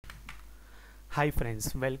Hi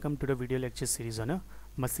friends, welcome to the video lecture series on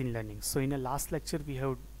machine learning. So in the last lecture we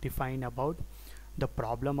have defined about the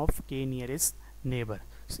problem of k nearest neighbor.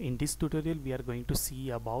 So in this tutorial we are going to see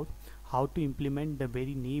about how to implement the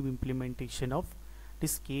very new implementation of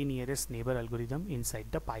this k nearest neighbor algorithm inside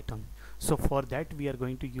the Python. So for that we are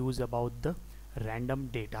going to use about the random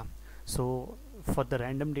data. So for the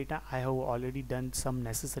random data I have already done some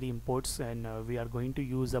necessary imports, and we are going to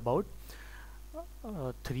use about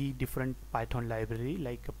three different Python library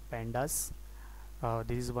like pandas.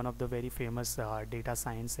 This is one of the very famous data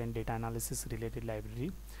science and data analysis related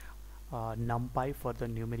library. NumPy for the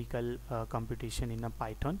numerical computation in a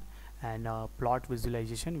Python, and plot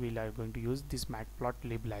visualization we are going to use this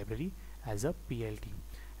matplotlib library as a PLT,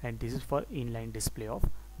 and this is for inline display of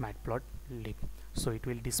matplotlib. So it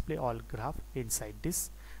will display all graph inside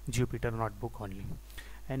this Jupyter notebook only,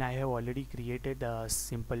 and I have already created a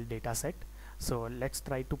simple data set. So let's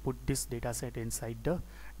try to put this data set inside the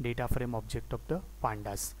data frame object of the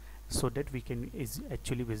pandas, so that we can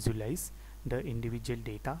actually visualize the individual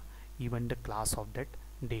data, even the class of that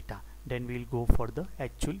data. Then we'll go for the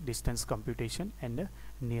actual distance computation and the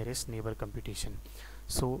nearest neighbor computation.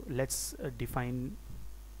 So let's define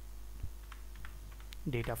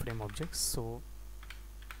data frame objects. So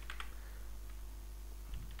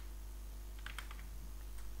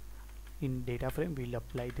in data frame we'll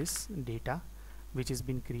apply this data which has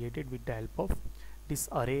been created with the help of this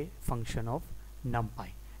array function of NumPy,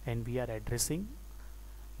 and we are addressing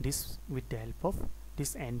this with the help of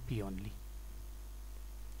this NP only,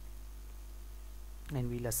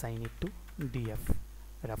 and we'll assign it to df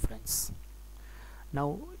reference.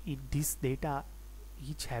 Now this data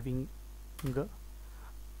each having a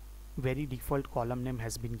very default column name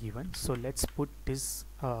has been given. So let's put this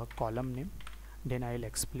column name, then I'll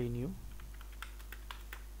explain you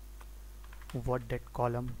what that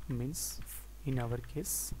column means in our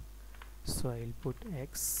case. So I'll put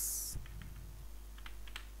X,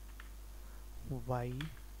 Y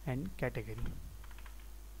and category,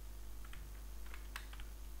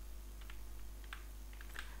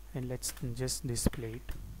 and let's just display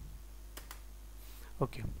it.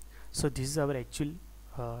 Okay, so this is our actual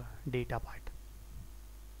data part.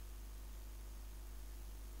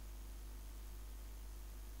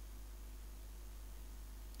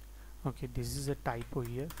 Okay, this is a typo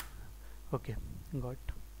here. Okay, got.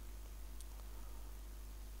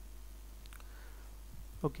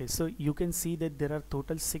 Okay, so you can see that there are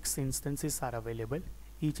total 6 instances are available.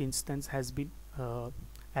 Each instance has been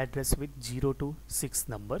addressed with 0 to 6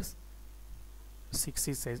 numbers. 6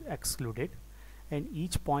 is excluded, and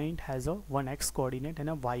each point has a one x coordinate and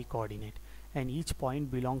a y coordinate, and each point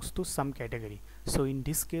belongs to some category. So in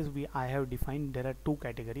this case I have defined there are two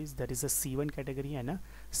categories, there is a C1 category and a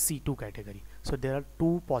C2 category. So there are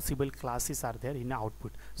two possible classes are there in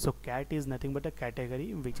output. So cat is nothing but a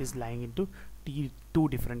category which is lying into two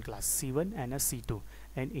different class, C1 and a C2,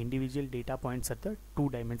 and individual data points are the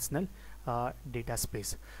two-dimensional data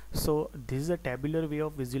space. So this is a tabular way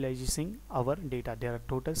of visualizing our data. There are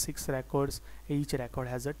total 6 records. Each record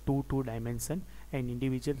has a two dimension, and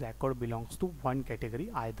individual record belongs to one category,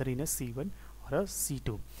 either in a C1 or a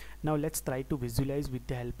C2. Now let's try to visualize with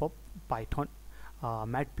the help of Python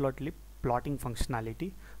matplotlib plotting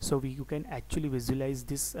functionality. So you can actually visualize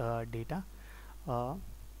this data,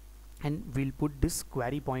 and we'll put this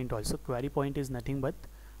query point also. Query point is nothing but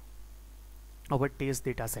our test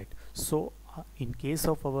data set. So in case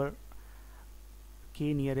of our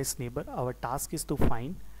k nearest neighbor, our task is to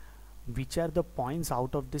find which are the points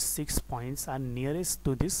out of these 6 points are nearest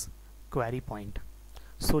to this query point.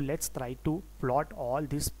 So let's try to plot all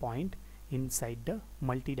these points inside the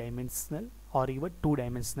multi-dimensional or even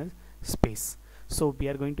two-dimensional space. So we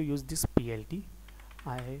are going to use this PLT.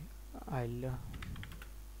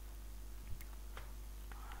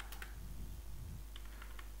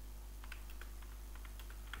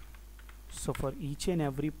 So for each and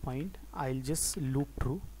every point I'll just loop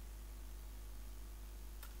through.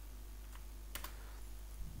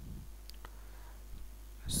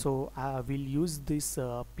 So we'll use this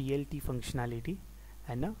PLT functionality,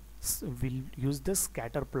 and we'll use the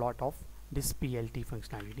scatter plot of this PLT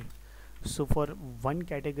functionality. So for one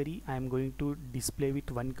category I am going to display with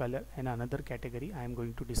one color, and another category I am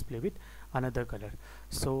going to display with another color.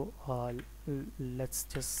 So let's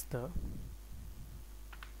just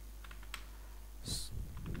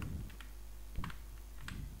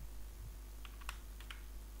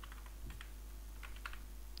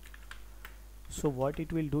so what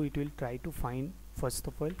it will do, it will try to find first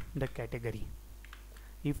of all the category.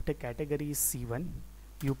 If the category is C1,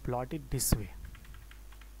 you plot it this way.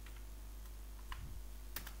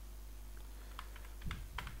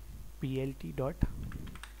 plt dot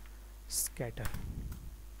scatter,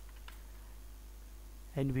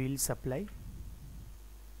 and we will supply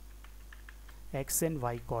x and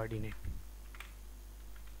y coordinate.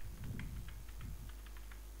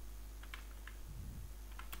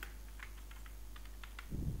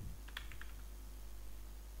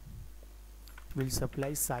 We'll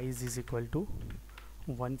supply size is equal to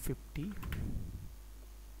 150,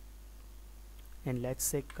 and let's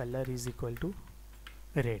say color is equal to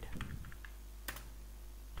red.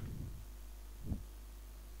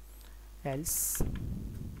 Else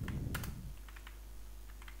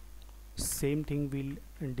same thing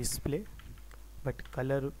will display, but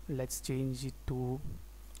color let's change it to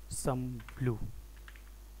some blue.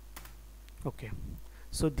 Okay,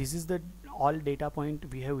 so this is the all data point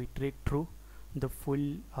we have iterated through the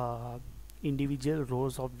full individual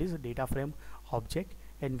rows of this data frame object,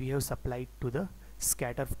 and we have supplied to the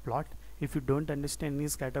scatter plot. If you don't understand any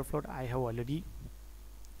scatter plot, I have already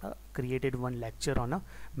created one lecture on a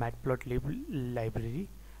matplotlib library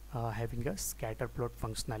having a scatter plot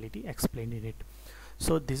functionality explained in it.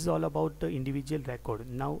 So this is all about the individual record.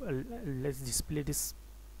 Now let's display this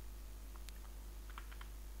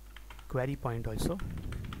query point also.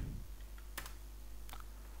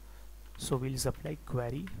 So we'll supply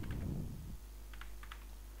query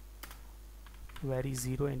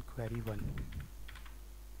 0 and query 1.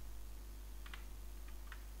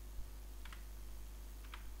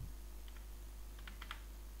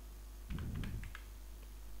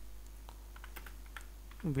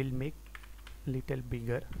 We'll make little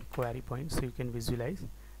bigger query point so you can visualize,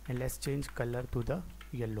 and let's change color to the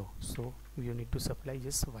yellow, so you need to supply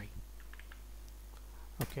just y.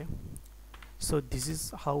 Okay, so this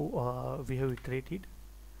is how we have iterated.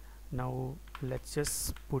 Now let's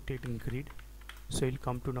just put it in grid, so you'll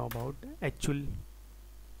come to know about actual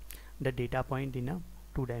the data point in a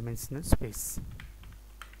two-dimensional space.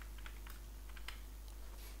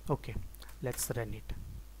 Okay, let's run it.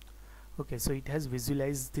 Okay, so it has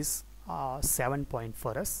visualized this 7 point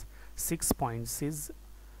for us. 6 points is,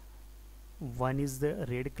 one is the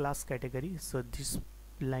red class category, so this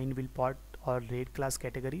line will part or red class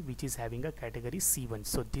category which is having a category C1.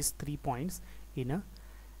 So these 3 points in a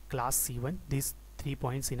class C1, these 3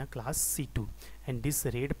 points in a class C2, and this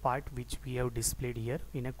red part which we have displayed here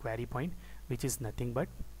in a query point, which is nothing but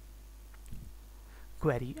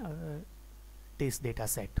query test data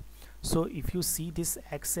set. So if you see this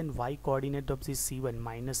x and y coordinate of this C1,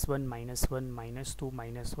 -1, -1, -2,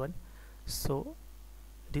 -1, so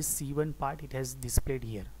this C1 part it has displayed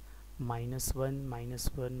here -1,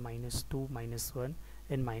 -1, -2, -1,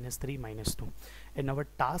 and -3, -2, and our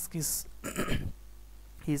task is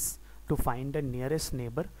is to find the nearest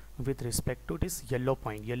neighbor with respect to this yellow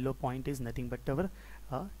point. Yellow point is nothing but our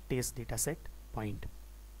test data set point.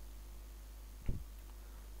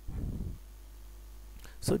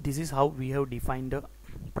 So this is how we have defined the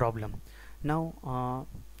problem. Now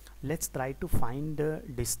let's try to find the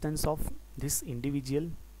distance of this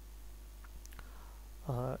individual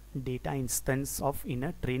data instance of in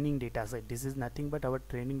a training data set. This is nothing but our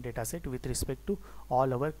training data set with respect to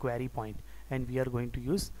all our query point, and we are going to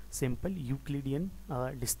use simple Euclidean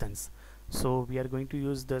distance. So we are going to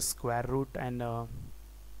use the square root and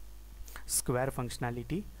square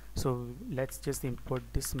functionality. So let's just import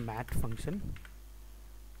this mat function,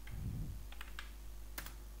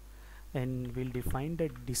 and we'll define the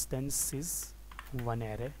distance is one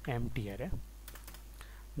array, empty array.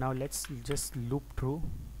 Now let's just loop through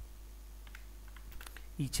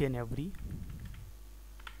each and every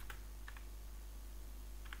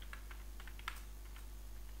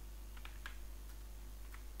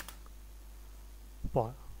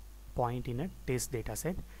point in a test data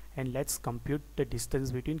set, and let's compute the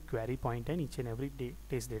distance between query point and each and every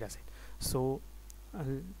test data set. So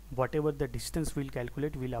whatever the distance we'll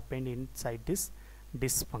calculate, we'll append inside this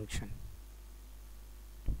function,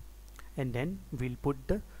 and then we'll put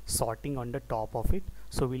the sorting on the top of it.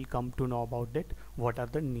 So we'll come to know about that what are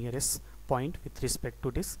the nearest point with respect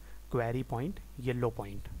to this query point, yellow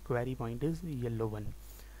point. Query point is yellow one.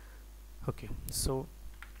 Okay, so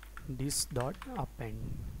this dot append.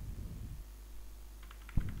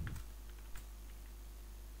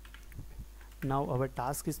 Now our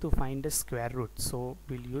task is to find the square root, so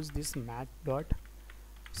we'll use this mat dot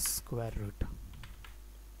square root,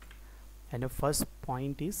 and the first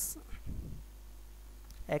point is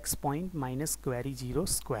x point minus query 0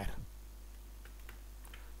 square.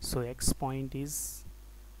 So x point is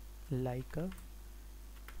like a,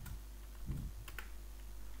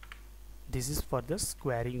 this is for the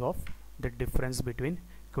squaring of the difference between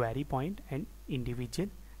query point and individual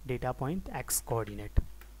data point x coordinate.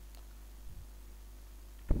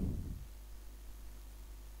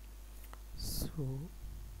 So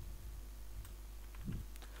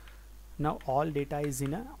now all data is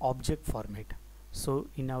in a object format. So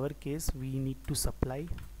in our case we need to supply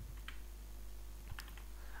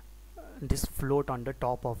this float on the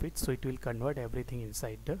top of it, so it will convert everything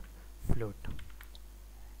inside the float.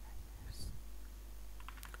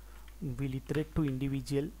 We'll iterate to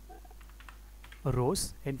individual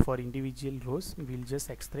rows, and for individual rows we'll just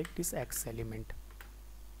extract this X element.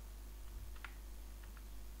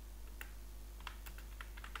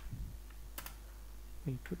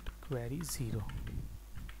 We'll put query 0.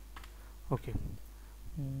 Okay,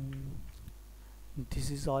 this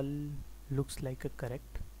is all looks like a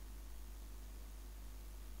correct.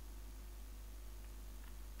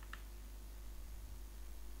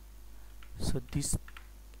 So this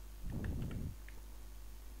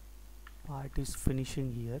part is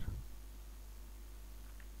finishing here.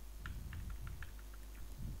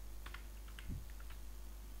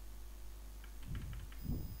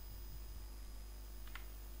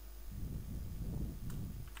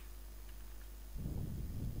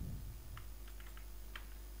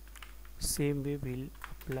 Same way we'll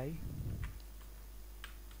apply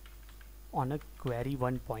on a query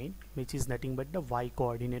 1 point, which is nothing but the y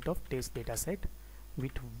coordinate of test dataset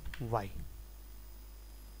with y.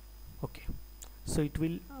 Okay, so it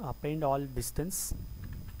will append all distance.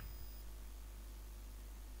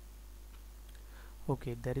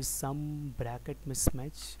 Okay, there is some bracket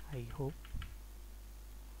mismatch, I hope.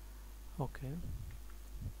 Okay,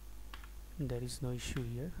 there is no issue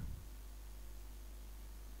here.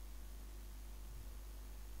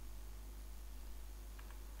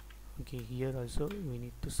 Okay, here also we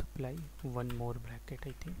need to supply one more bracket,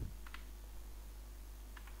 I think.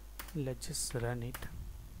 Let's just run it.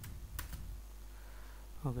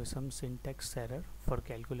 Okay, some syntax error for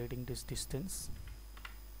calculating this distance.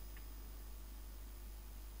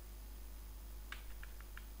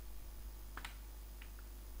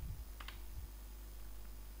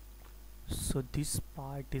 So this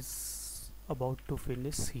part is about to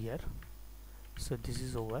finish here, so this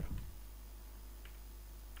is over.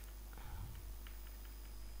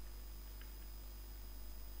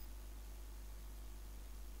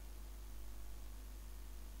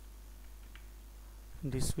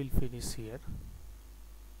 This will finish here.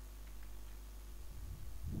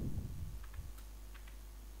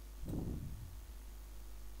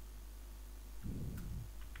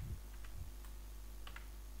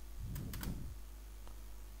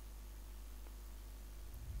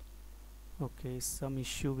 Okay, some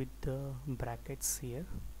issue with the brackets here.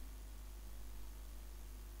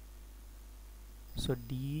 So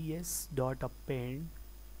des dot append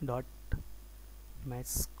dot match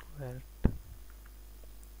square.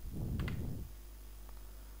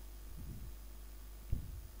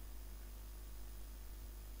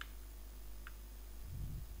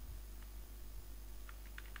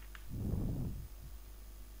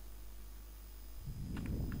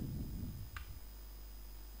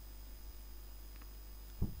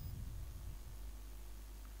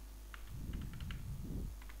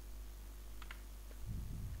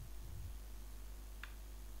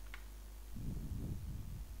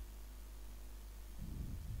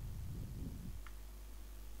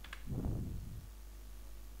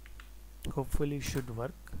 Hopefully it should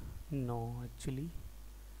work. No, actually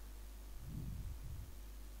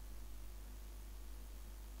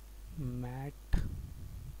mat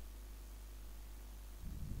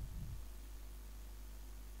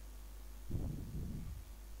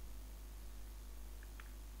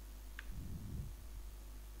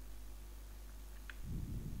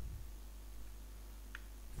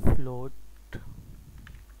float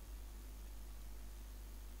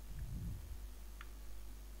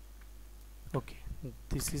okay,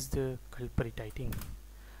 this is the culprit, I think.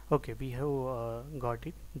 Okay, we have got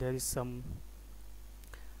it. There is some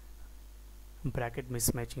bracket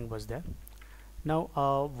mismatching was there. Now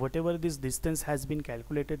whatever this distance has been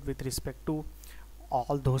calculated with respect to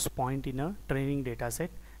all those points in a training data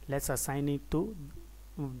set, let's assign it to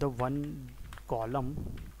the one column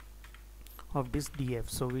of this df.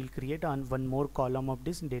 So we'll create one more column of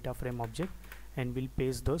this data frame object and we'll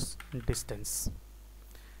paste those distance,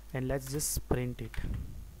 and let's just print it.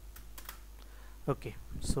 Okay,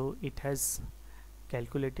 so it has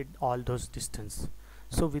calculated all those distance.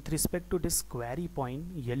 So with respect to this query point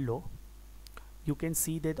yellow, you can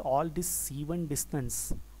see that all this C1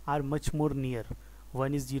 distance are much more near.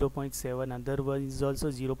 One is 0.7, other one is also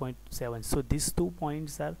 0.7. So these 2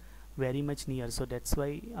 points are very much near. So that's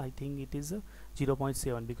why I think it is a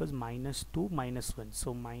 0.7, because -2 -1.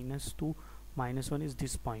 So -2 -1 is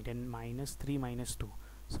this point, and -3 -2.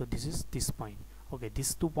 So this is this point. Okay,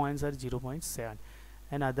 these 2 points are 0.7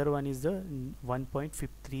 and other one is the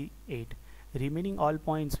 1.538. Remaining all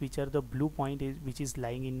points, which are the blue point, which is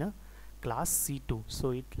lying in a class C2,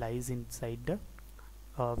 so it lies inside the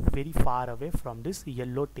very far away from this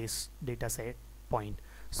yellow test data set point,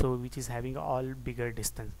 so which is having all bigger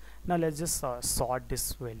distance. Now let's just sort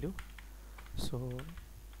this value. So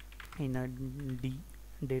in a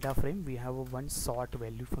data frame we have a one sort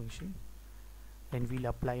value function, and we'll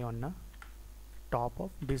apply on the top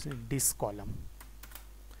of this column.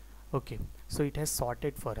 Okay, so it has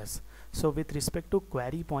sorted for us. So with respect to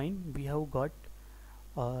query point, we have got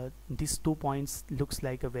these 2 points looks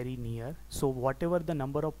like a very near, so whatever the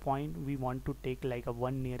number of point we want to take, like a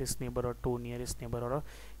 1 nearest neighbor or 2 nearest neighbor or a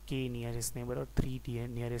k nearest neighbor or 3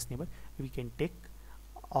 nearest neighbor, we can take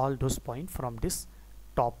all those points from this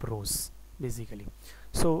top rows basically.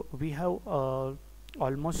 So we have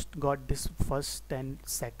almost got this first and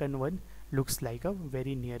second one looks like a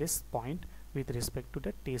very nearest point with respect to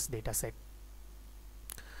the test data set.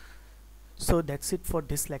 So that's it for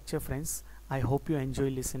this lecture, friends. I hope you enjoy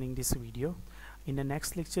listening this video. In the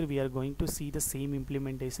next lecture we are going to see the same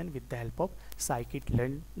implementation with the help of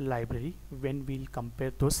scikit-learn library when we'll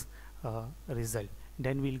compare those results.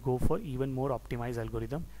 Then we'll go for even more optimized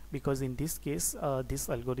algorithm, because in this case this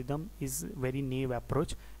algorithm is very naive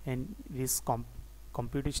approach and this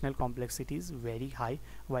computational complexity is very high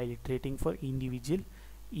while iterating for individual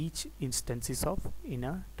each instances of in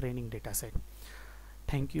a training data set.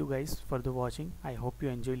 Thank you guys for the watching. I hope you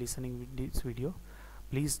enjoy listening with this video.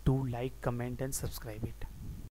 Please do like, comment and subscribe it.